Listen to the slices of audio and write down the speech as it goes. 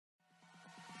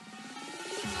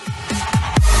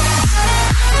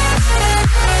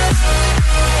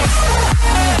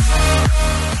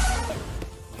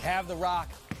The Rock.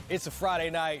 It's a Friday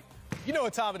night. You know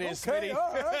what time it is, Smitty.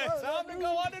 Time to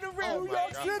go under the rim. New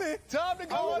York City. Time to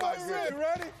go under the rim.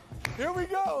 Ready? Here we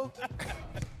go.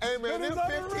 Hey, man, this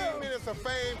 15 minutes of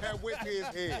fame have went to his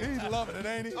head. He's loving it,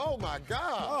 ain't he? Oh, my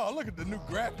God. Oh, look at the new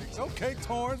graphics. Okay,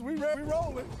 Torrance, we ready? We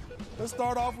rolling. Let's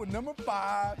start off with number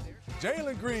 5.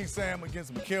 Jalen Green, Sam,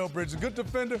 against Mikal Bridges. Good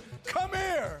defender. Come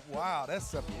here. Wow, that's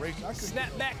separation.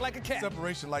 Snap back like a cat.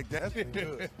 Separation like that. That's pretty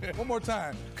good. One more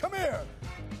time. Come here.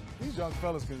 These young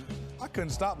fellas, I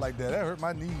couldn't stop like that. That hurt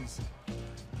my knees.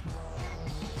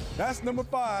 That's number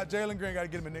 5. Jalen Green. Got to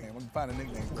get him a nickname. I'm going to find a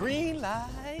nickname. Green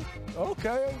light.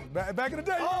 Okay. Back in the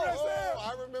day.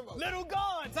 I remember. Little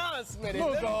guards, huh, Smitty?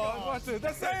 Little guards. Watch this.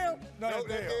 That's Sam. No, That's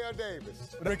Dale. Dale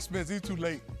Davis. Rick Smith, he's too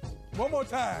late. One more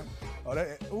time. Oh,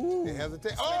 that. Ooh. He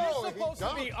hesitates. Oh, he's supposed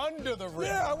to be under the rim.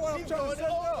 Yeah, I'm trying to set it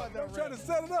up. I'm trying to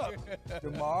set it up.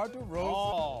 DeMar DeRozan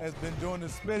Oh. has been doing the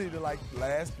Smitty the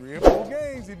last 3 or 4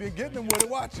 games. He's been getting them with it.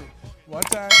 Watch it. One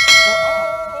time.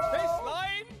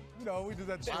 Baseline. You know, we just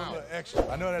had to show a little extra.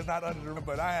 I know that's not under the rim,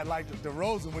 but I had liked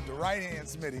DeRozan with the right hand,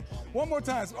 Smitty. One more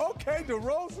time. Okay,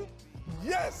 DeRozan.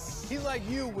 Yes. He's like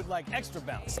you with like extra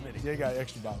bounce, Smitty. Yeah, he got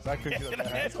extra bounce. I couldn't get up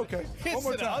that. That's okay. Hits One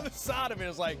more to the time. other side of it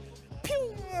is like,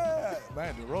 pew. Yeah.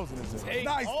 Man, DeRozan is a Take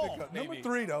nice off, pickup. baby. Number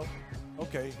 3, though.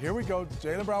 Okay, here we go.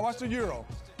 Jaylen Brown, watch the Euro.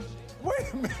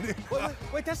 Wait a minute.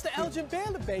 Wait, that's the Elgin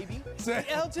Baylor, baby. Sam,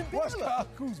 The Elgin watch Baylor. Kyle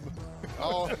Kuzma.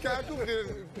 Oh, Kyle Kuzma did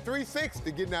a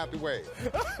 360 getting out the way.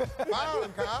 Foul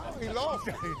him, Kyle. He lost.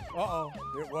 Uh-oh.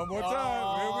 One more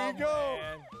time. Here we go.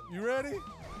 Man. You ready?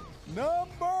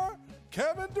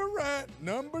 Kevin Durant,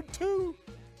 number 2.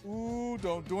 Ooh,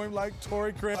 don't do him like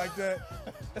Torrey Craig like that.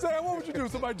 Sam, what would you do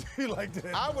if somebody do you like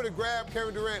that? I would have grabbed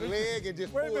Kevin Durant's leg and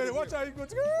just Wait a pulled minute. him Watch in. how you go.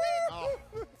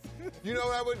 You know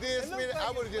what I would have did, Smith?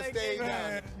 I would have just stayed down.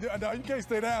 Man, no, you can't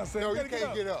stay down, Sam. No, you gotta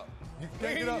can't get up. You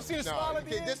can't get You up. see the No, smile you at the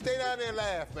can't. end? Just stay down there and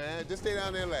laugh, man. Just stay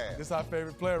down there and laugh. This is our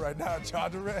favorite player right now,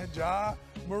 Ja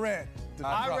Morant.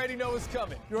 I already know it's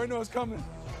coming. You already know it's coming?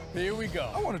 Here we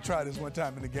go. I want to try this one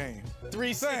time in the game.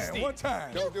 360. Sam, one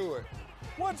time. Don't do it.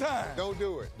 One time. Don't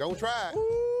do it. Don't try it.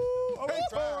 Ooh, Don't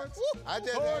try it. I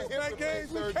just had Torrance, hip that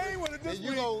games we replacement came with it this and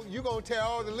week. you gonna tear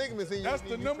all the ligaments in your That's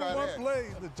knee. the You number try 1 that. play,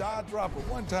 the jaw dropper.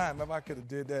 One time, if I could have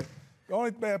did that. The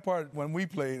only bad part, when we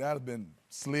played, I'd have been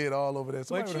slid all over there.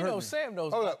 Somebody But you would've hurt know, me. Sam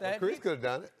knows Hold about up, that. Chris could have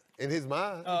done it in his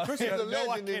mind. Chris is a no, I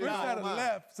legend in his cannot. Chris had mind.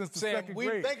 left since the Sam, second we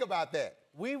grade. Think about that.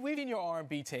 We've seen your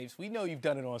R&B tapes. We know you've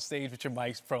done it on stage with your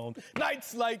mics prone.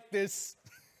 Nights like this.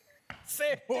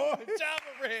 Sam, Boy. Java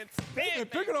Rants.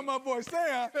 And picking on my boy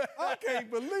Sam, I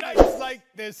can't believe it. Nights like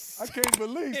this. I can't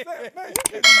believe Sam. Man, you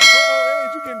getting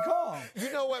age, you getting calm.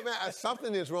 You know what, man?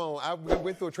 Something is wrong. I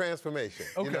went through a transformation.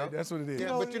 Okay, you know? that's what it is.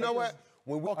 Yeah, but you know what?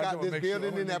 When we walk I out wanna this make sure,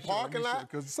 building in that parking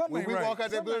lot, when we walk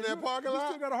out that building in that parking You lot,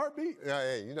 still got a heartbeat. yeah,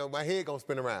 hey, you know, my head gonna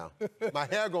spin around. My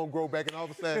hair gonna grow back, and all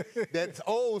of a sudden, that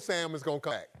old Sam is gonna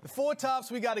come back. The 4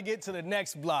 tops, we got to get to the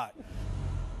next block.